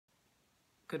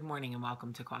Good morning and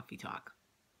welcome to Coffee Talk.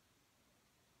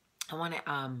 I want to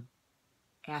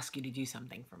ask you to do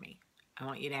something for me. I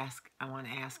want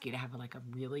to ask you to have like a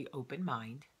really open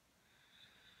mind.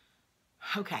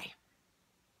 Okay.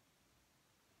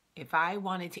 If I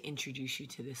wanted to introduce you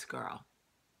to this girl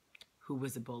who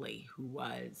was a bully, who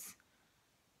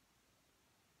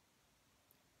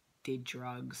did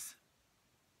drugs,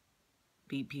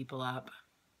 beat people up,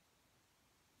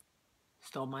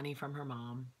 stole money from her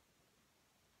mom,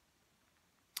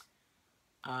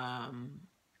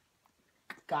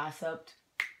 gossiped,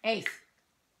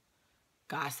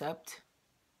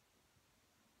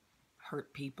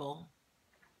 hurt people,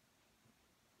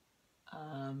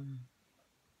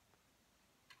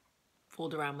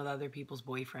 fooled around with other people's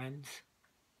boyfriends.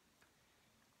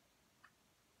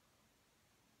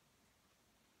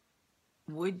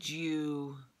 Would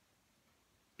you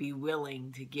be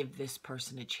willing to give this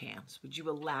person a chance? Would you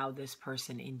allow this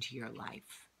person into your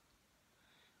life?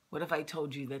 What if I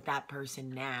told you that that person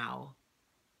now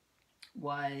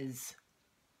was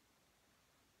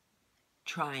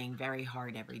trying very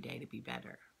hard every day to be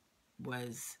better,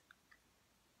 was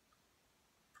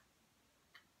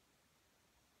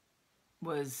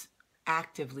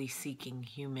actively seeking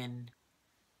human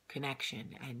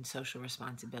connection and social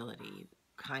responsibility,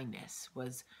 kindness,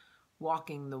 was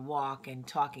walking the walk and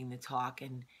talking the talk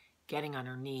and getting on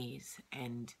her knees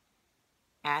and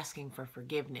asking for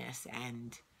forgiveness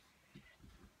and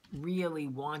really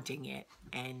wanting it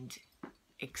and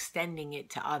extending it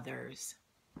to others?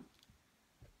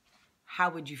 How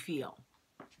would you feel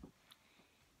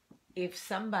if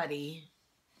somebody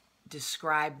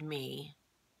described me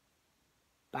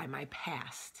by my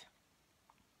past?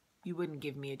 You wouldn't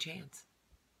give me a chance.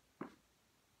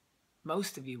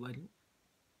 Most of you wouldn't.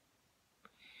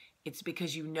 It's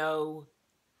because you know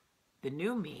the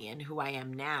new me and who I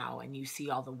am now, and you see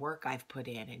all the work I've put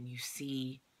in, and you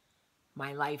see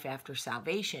my life after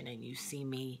salvation, and you see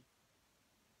me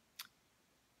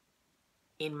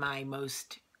in my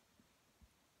most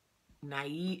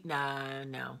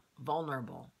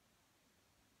vulnerable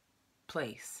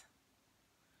place,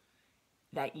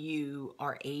 that you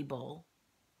are able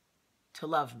to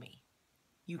love me.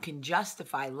 You can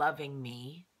justify loving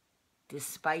me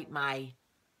despite my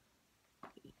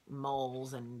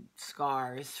moles and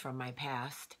scars from my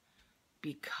past,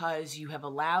 because you have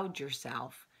allowed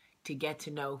yourself to get to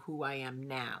know who I am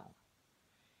now.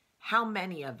 How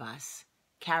many of us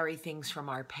carry things from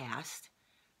our past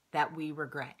that we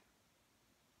regret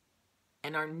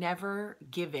and are never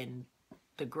given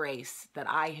the grace that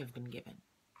I have been given?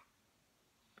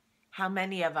 How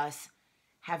many of us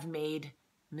have made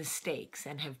mistakes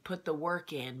and have put the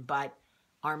work in, but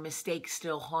our mistakes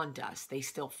still haunt us? They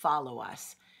still follow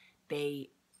us. They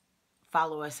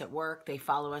follow us at work. They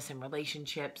follow us in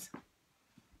relationships.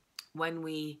 When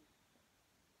we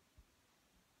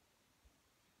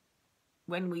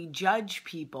judge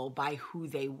people by who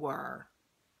they were,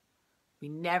 we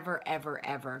never, ever,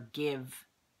 ever give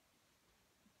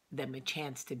them a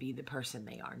chance to be the person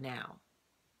they are now.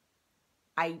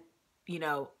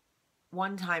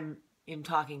 One time in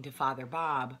talking to Father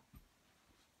Bob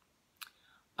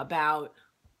about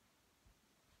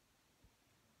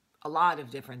a lot of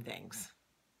different things,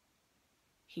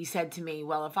 he said to me,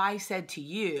 well, if I said to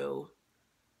you,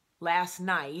 last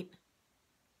night,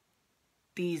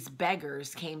 these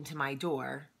beggars came to my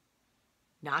door,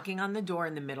 knocking on the door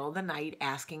in the middle of the night,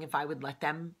 asking if I would let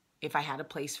them, if I had a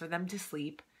place for them to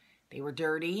sleep. They were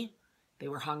dirty. They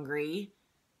were hungry.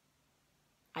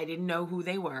 I didn't know who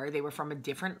they were. They were from a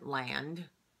different land,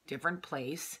 different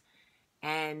place,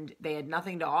 and they had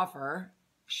nothing to offer.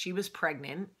 She was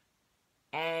pregnant,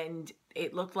 and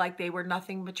it looked like they were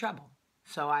nothing but trouble.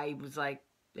 So I was like,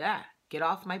 yeah, get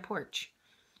off my porch.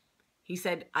 He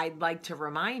said, I'd like to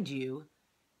remind you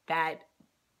that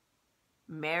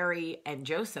Mary and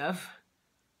Joseph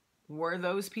were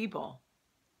those people.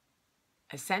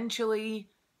 Essentially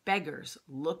beggars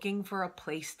looking for a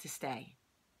place to stay.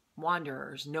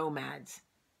 Wanderers, nomads.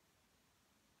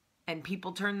 And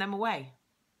people turn them away.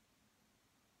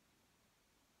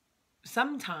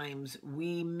 Sometimes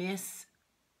we miss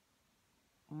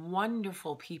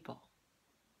wonderful people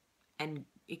and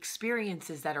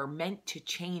experiences that are meant to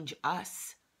change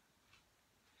us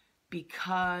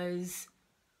because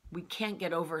we can't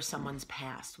get over someone's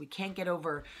past. We can't get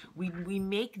over, we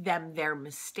make them their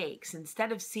mistakes.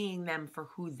 Instead of seeing them for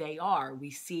who they are,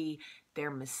 we see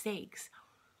their mistakes.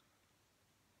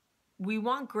 We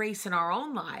want grace in our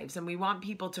own lives, and we want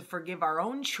people to forgive our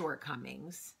own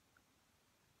shortcomings.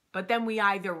 But then we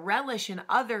either relish in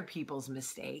other people's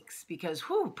mistakes because,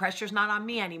 pressure's not on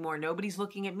me anymore. Nobody's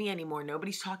looking at me anymore.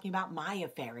 Nobody's talking about my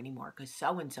affair anymore because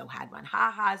so-and-so had one.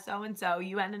 Ha ha, so-and-so,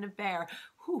 you had an affair.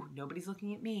 Nobody's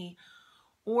looking at me.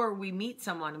 Or we meet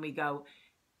someone and we go,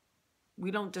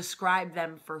 we don't describe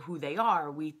them for who they are.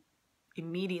 We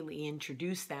immediately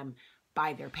introduce them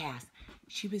by their past.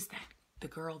 She was the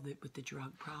girl with the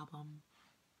drug problem.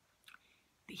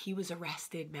 He was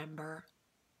arrested, remember?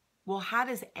 Well, how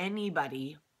does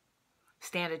anybody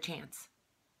stand a chance?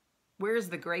 Where's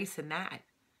the grace in that?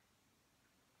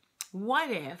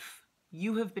 What if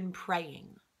you have been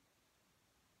praying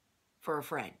for a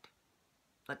friend,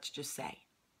 let's just say,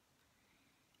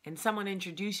 and someone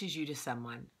introduces you to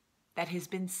someone that has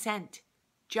been sent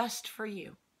just for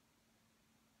you,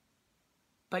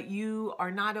 but you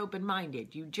are not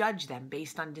open-minded. You judge them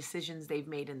based on decisions they've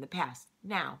made in the past.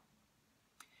 Now,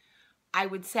 I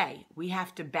would say we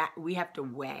have to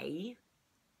weigh,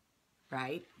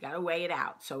 right? Got to weigh it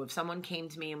out. So if someone came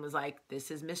to me and was like,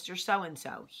 this is Mr.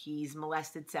 So-and-so, he's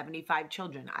molested 75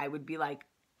 children, I would be like,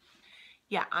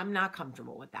 yeah, I'm not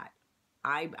comfortable with that.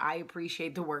 I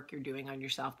appreciate the work you're doing on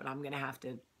yourself, but I'm going to have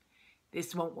to,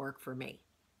 this won't work for me.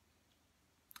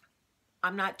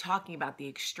 I'm not talking about the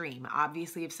extreme.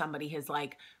 Obviously, if somebody has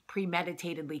like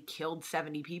premeditatedly killed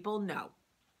 70 people, no,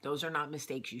 those are not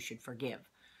mistakes you should forgive.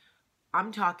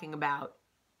 I'm talking about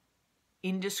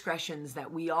indiscretions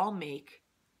that we all make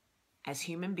as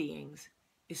human beings,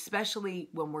 especially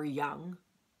when we're young.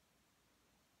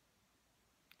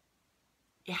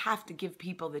 You have to give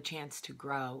people the chance to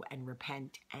grow and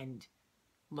repent and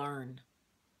learn,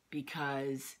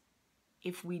 because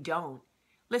if we don't,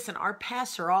 listen, our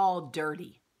pasts are all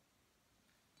dirty,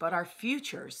 but our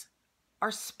futures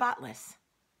are spotless.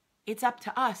 It's up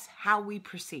to us how we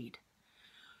proceed.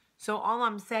 So all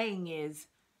I'm saying is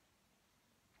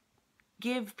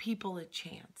give people a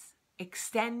chance.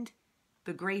 Extend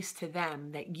the grace to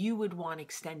them that you would want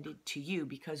extended to you,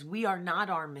 because we are not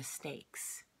our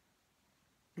mistakes.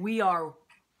 We are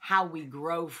how we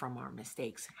grow from our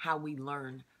mistakes, how we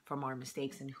learn from our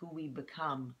mistakes, and who we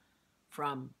become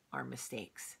from our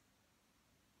mistakes.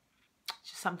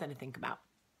 Just something to think about.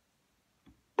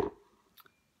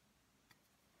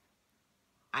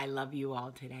 I love you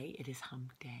all today. It is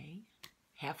hump day.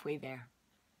 Halfway there.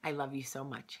 I love you so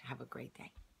much. Have a great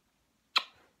day.